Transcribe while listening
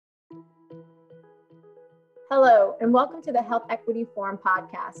Hello, and welcome to the Health Equity Forum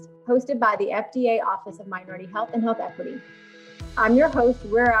podcast, hosted by the FDA Office of Minority Health and Health Equity. I'm your host,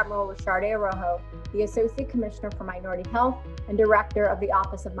 Rear Admiral Risharde Arrojo, the Associate Commissioner for Minority Health and Director of the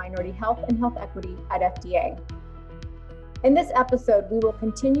Office of Minority Health and Health Equity at FDA. In this episode, we will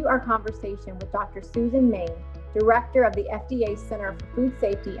continue our conversation with Dr. Susan Main, Director of the FDA Center for Food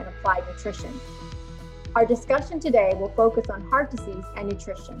Safety and Applied Nutrition. Our discussion today will focus on heart disease and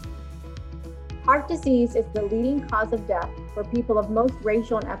nutrition. Heart disease is the leading cause of death for people of most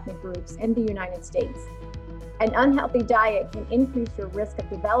racial and ethnic groups in the United States. An unhealthy diet can increase your risk of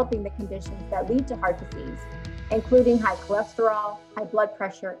developing the conditions that lead to heart disease, including high cholesterol, high blood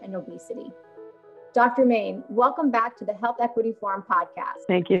pressure, and obesity. Dr. Main, welcome back to the Health Equity Forum podcast.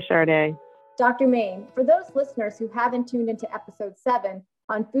 Thank you, Sharde. Dr. Main, for those listeners who haven't tuned into episode 7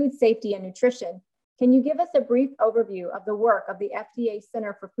 on food safety and nutrition, can you give us a brief overview of the work of the FDA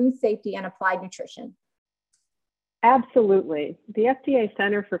Center for Food Safety and Applied Nutrition? Absolutely. The FDA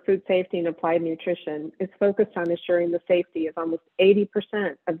Center for Food Safety and Applied Nutrition is focused on assuring the safety of almost 80%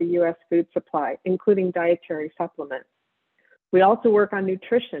 of the U.S. food supply, including dietary supplements. We also work on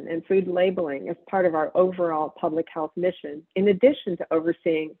nutrition and food labeling as part of our overall public health mission, in addition to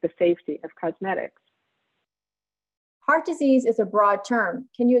overseeing the safety of cosmetics. Heart disease is a broad term.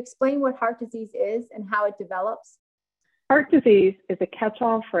 Can you explain what heart disease is and how it develops? Heart disease is a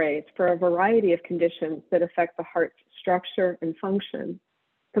catch-all phrase for a variety of conditions that affect the heart's structure and function.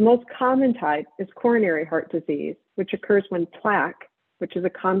 The most common type is coronary heart disease, which occurs when plaque, which is a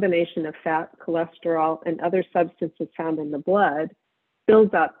combination of fat, cholesterol, and other substances found in the blood,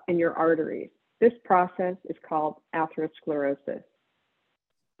 builds up in your arteries. This process is called atherosclerosis.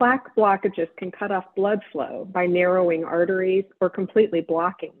 Plaque blockages can cut off blood flow by narrowing arteries or completely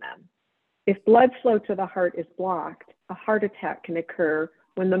blocking them. If blood flow to the heart is blocked, a heart attack can occur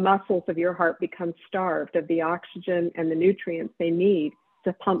when the muscles of your heart become starved of the oxygen and the nutrients they need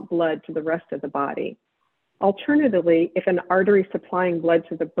to pump blood to the rest of the body. Alternatively, if an artery supplying blood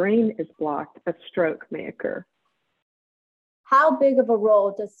to the brain is blocked, a stroke may occur. How big of a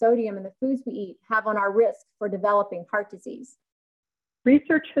role does sodium in the foods we eat have on our risk for developing heart disease?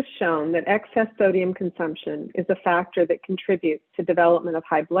 Research has shown that excess sodium consumption is a factor that contributes to development of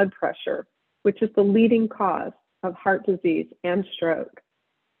high blood pressure, which is the leading cause of heart disease and stroke.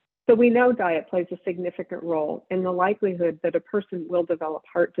 So we know diet plays a significant role in the likelihood that a person will develop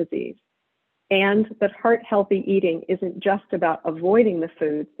heart disease, and that heart-healthy eating isn't just about avoiding the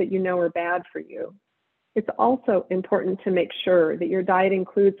foods that you know are bad for you. It's also important to make sure that your diet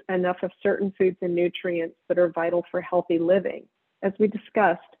includes enough of certain foods and nutrients that are vital for healthy living, as we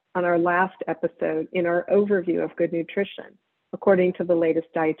discussed on our last episode in our overview of good nutrition, according to the latest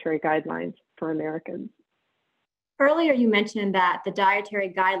dietary guidelines for Americans. Earlier, you mentioned that the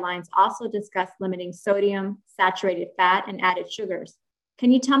dietary guidelines also discuss limiting sodium, saturated fat, and added sugars.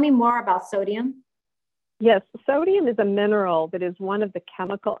 Can you tell me more about sodium? Yes, sodium is a mineral that is one of the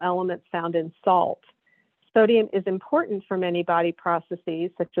chemical elements found in salt. Sodium is important for many body processes,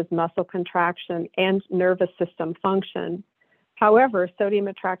 such as muscle contraction and nervous system function. However, sodium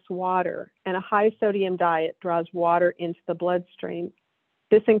attracts water, and a high sodium diet draws water into the bloodstream.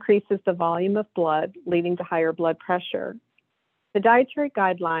 This increases the volume of blood, leading to higher blood pressure. The dietary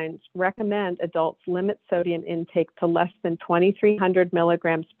guidelines recommend adults limit sodium intake to less than 2,300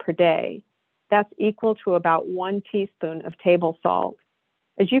 milligrams per day. That's equal to about 1 teaspoon of table salt.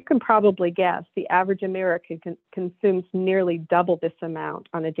 As you can probably guess, the average American consumes nearly double this amount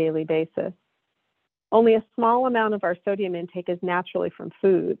on a daily basis. Only a small amount of our sodium intake is naturally from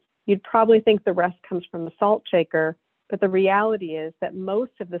foods. You'd probably think the rest comes from the salt shaker, but the reality is that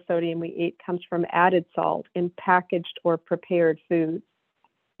most of the sodium we eat comes from added salt in packaged or prepared foods.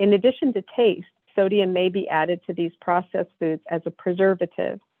 In addition to taste, sodium may be added to these processed foods as a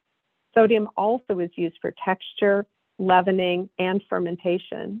preservative. Sodium also is used for texture, leavening, and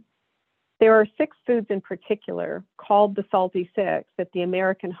fermentation. There are 6 foods in particular, called the Salty 6, that the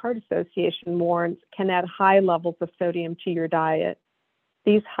American Heart Association warns can add high levels of sodium to your diet.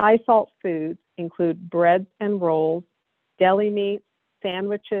 These high salt foods include breads and rolls, deli meats,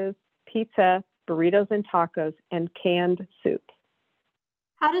 sandwiches, pizza, burritos and tacos, and canned soups.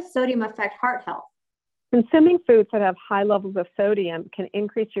 How does sodium affect heart health? Consuming foods that have high levels of sodium can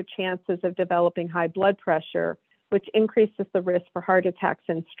increase your chances of developing high blood pressure, which increases the risk for heart attacks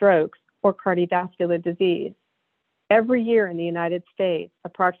and strokes or cardiovascular disease. Every year in the United States,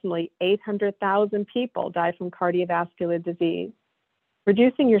 approximately 800,000 people die from cardiovascular disease.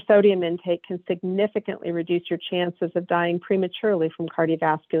 Reducing your sodium intake can significantly reduce your chances of dying prematurely from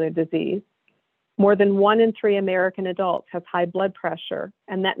cardiovascular disease. More than 1 in 3 American adults have high blood pressure,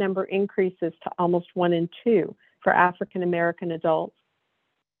 and that number increases to almost 1 in 2 for African American adults.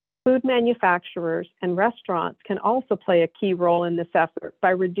 Food manufacturers and restaurants can also play a key role in this effort by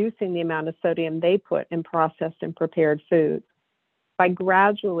reducing the amount of sodium they put in processed and prepared foods. By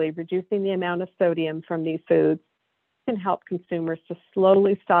gradually reducing the amount of sodium from these foods, can help consumers to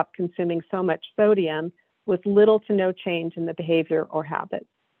slowly stop consuming so much sodium with little to no change in the behavior or habits.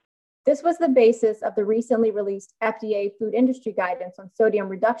 This was the basis of the recently released FDA food industry guidance on sodium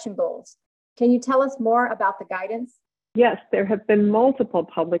reduction goals. Can you tell us more about the guidance? Yes, there have been multiple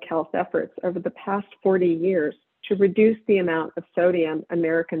public health efforts over the past 40 years to reduce the amount of sodium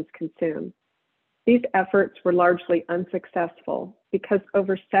Americans consume. These efforts were largely unsuccessful because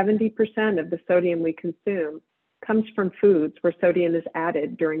over 70% of the sodium we consume comes from foods where sodium is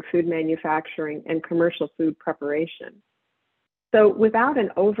added during food manufacturing and commercial food preparation. So without an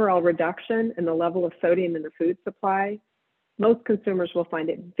overall reduction in the level of sodium in the food supply, most consumers will find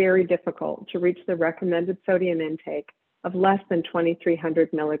it very difficult to reach the recommended sodium intake of less than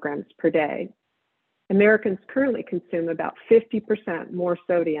 2,300 milligrams per day. Americans currently consume about 50% more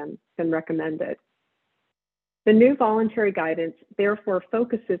sodium than recommended. The new voluntary guidance therefore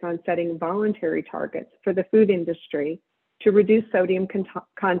focuses on setting voluntary targets for the food industry to reduce sodium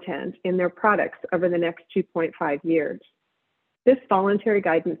content in their products over the next 2.5 years. This voluntary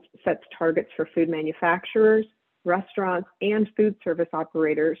guidance sets targets for food manufacturers, restaurants, and food service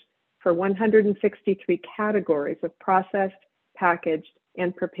operators for 163 categories of processed, packaged,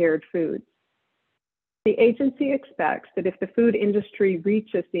 and prepared foods. The agency expects that if the food industry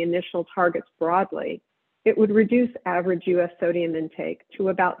reaches the initial targets broadly, it would reduce average U.S. sodium intake to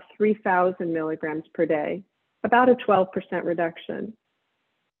about 3,000 milligrams per day, about a 12% reduction.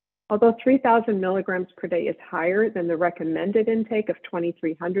 Although 3,000 milligrams per day is higher than the recommended intake of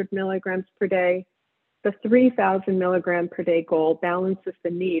 2,300 milligrams per day, the 3,000 milligram per day goal balances the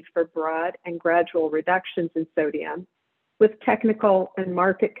need for broad and gradual reductions in sodium with technical and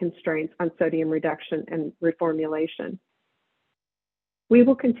market constraints on sodium reduction and reformulation. We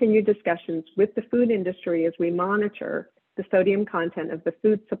will continue discussions with the food industry as we monitor the sodium content of the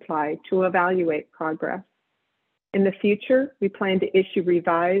food supply to evaluate progress. In the future, we plan to issue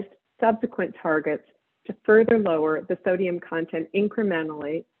revised subsequent targets to further lower the sodium content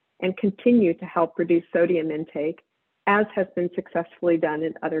incrementally and continue to help reduce sodium intake, as has been successfully done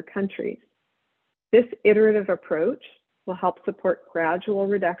in other countries. This iterative approach will help support gradual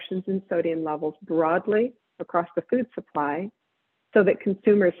reductions in sodium levels broadly across the food supply so that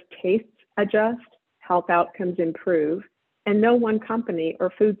consumers' tastes adjust, health outcomes improve, and no one company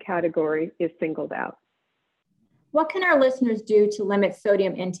or food category is singled out. What can our listeners do to limit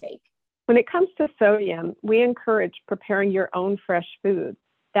sodium intake? When it comes to sodium, we encourage preparing your own fresh foods.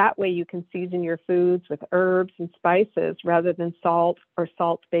 That way you can season your foods with herbs and spices rather than salt or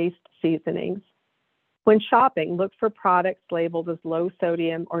salt-based seasonings. When shopping, look for products labeled as low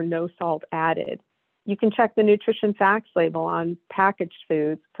sodium or no salt added. You can check the nutrition facts label on packaged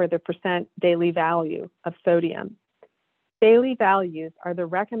foods for the percent daily value of sodium. Daily values are the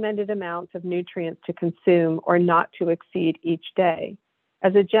recommended amounts of nutrients to consume or not to exceed each day.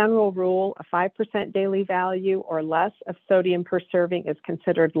 As a general rule, a 5% daily value or less of sodium per serving is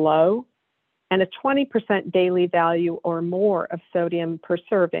considered low, and a 20% daily value or more of sodium per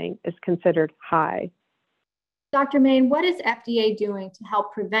serving is considered high. Dr. Main, what is FDA doing to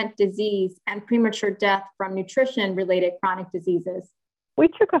help prevent disease and premature death from nutrition-related chronic diseases? We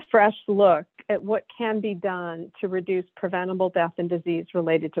took a fresh look at what can be done to reduce preventable death and disease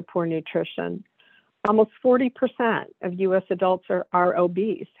related to poor nutrition. Almost 40% of U.S. adults are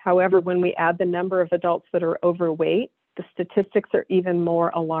obese. However, when we add the number of adults that are overweight, the statistics are even more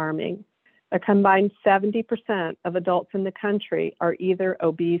alarming. A combined 70% of adults in the country are either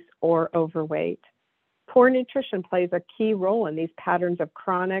obese or overweight. Poor nutrition plays a key role in these patterns of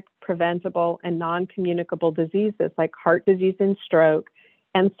chronic, preventable, and non-communicable diseases like heart disease and stroke,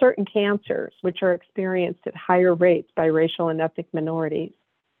 and certain cancers, which are experienced at higher rates by racial and ethnic minorities.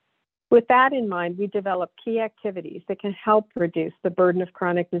 With that in mind, we develop key activities that can help reduce the burden of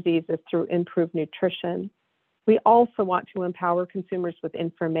chronic diseases through improved nutrition. We also want to empower consumers with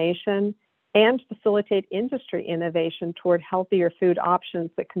information and facilitate industry innovation toward healthier food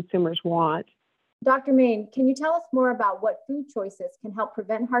options that consumers want. Dr. Main, can you tell us more about what food choices can help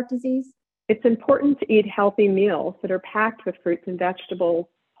prevent heart disease? It's important to eat healthy meals that are packed with fruits and vegetables,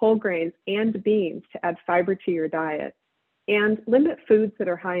 whole grains, and beans to add fiber to your diet, and limit foods that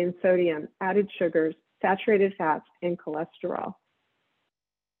are high in sodium, added sugars, saturated fats, and cholesterol.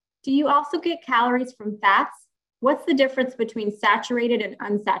 Do you also get calories from fats? What's the difference between saturated and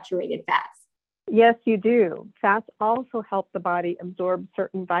unsaturated fats? Yes, you do. Fats also help the body absorb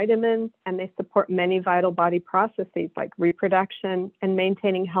certain vitamins, and they support many vital body processes like reproduction and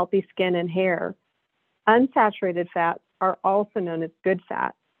maintaining healthy skin and hair. Unsaturated fats are also known as good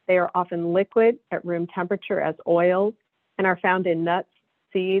fats. They are often liquid at room temperature as oils and are found in nuts,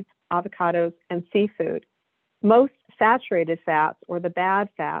 seeds, avocados, and seafood. Most saturated fats, or the bad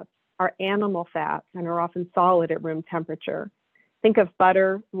fats, are animal fats and are often solid at room temperature. Think of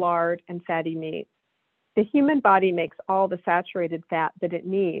butter, lard, and fatty meats. The human body makes all the saturated fat that it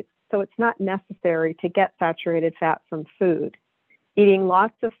needs, so it's not necessary to get saturated fat from food. Eating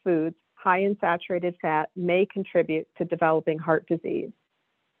lots of foods high in saturated fat may contribute to developing heart disease.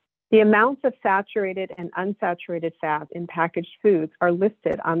 The amounts of saturated and unsaturated fat in packaged foods are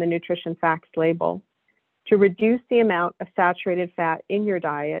listed on the nutrition facts label. To reduce the amount of saturated fat in your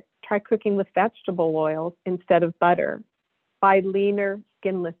diet, try cooking with vegetable oils instead of butter. Buy leaner,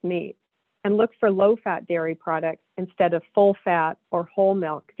 skinless meat, and look for low-fat dairy products instead of full-fat or whole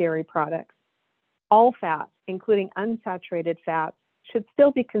milk dairy products. All fats, including unsaturated fats, should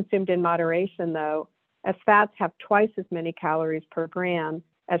still be consumed in moderation, though, as fats have twice as many calories per gram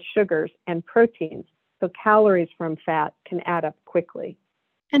as sugars and proteins, so calories from fat can add up quickly.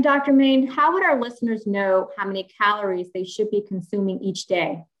 And Dr. Main, how would our listeners know how many calories they should be consuming each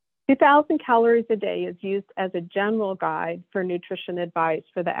day? 2,000 calories a day is used as a general guide for nutrition advice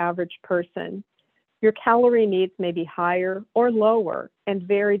for the average person. Your calorie needs may be higher or lower and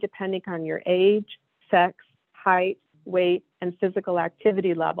vary depending on your age, sex, height, weight, and physical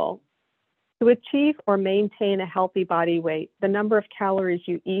activity level. To achieve or maintain a healthy body weight, the number of calories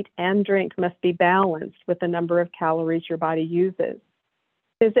you eat and drink must be balanced with the number of calories your body uses.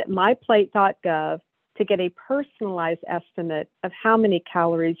 Visit myplate.gov to get a personalized estimate of how many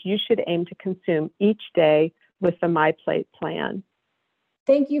calories you should aim to consume each day with the MyPlate plan.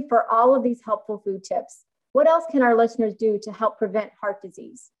 Thank you for all of these helpful food tips. What else can our listeners do to help prevent heart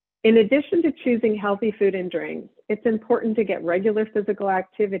disease? In addition to choosing healthy food and drinks, it's important to get regular physical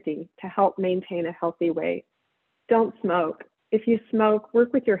activity to help maintain a healthy weight. Don't smoke. If you smoke,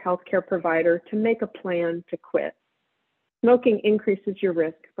 work with your healthcare provider to make a plan to quit. Smoking increases your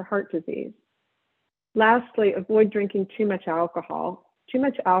risk for heart disease. Lastly, avoid drinking too much alcohol. Too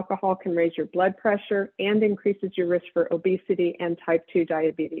much alcohol can raise your blood pressure and increases your risk for obesity and type 2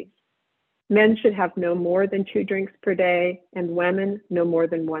 diabetes. Men should have no more than 2 drinks per day, and women no more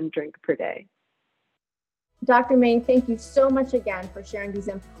than 1 drink per day. Dr. Main, thank you so much again for sharing these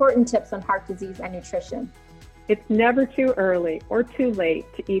important tips on heart disease and nutrition. It's never too early or too late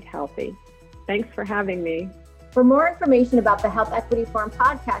to eat healthy. Thanks for having me. For more information about the Health Equity Forum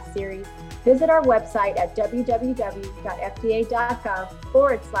podcast series, visit our website at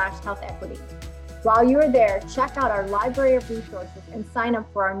www.fda.gov/health-equity. While you are there, check out our library of resources and sign up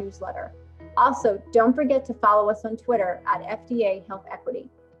for our newsletter. Also, don't forget to follow us on Twitter at FDA Health Equity.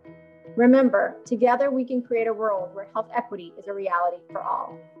 Remember, together we can create a world where health equity is a reality for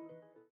all.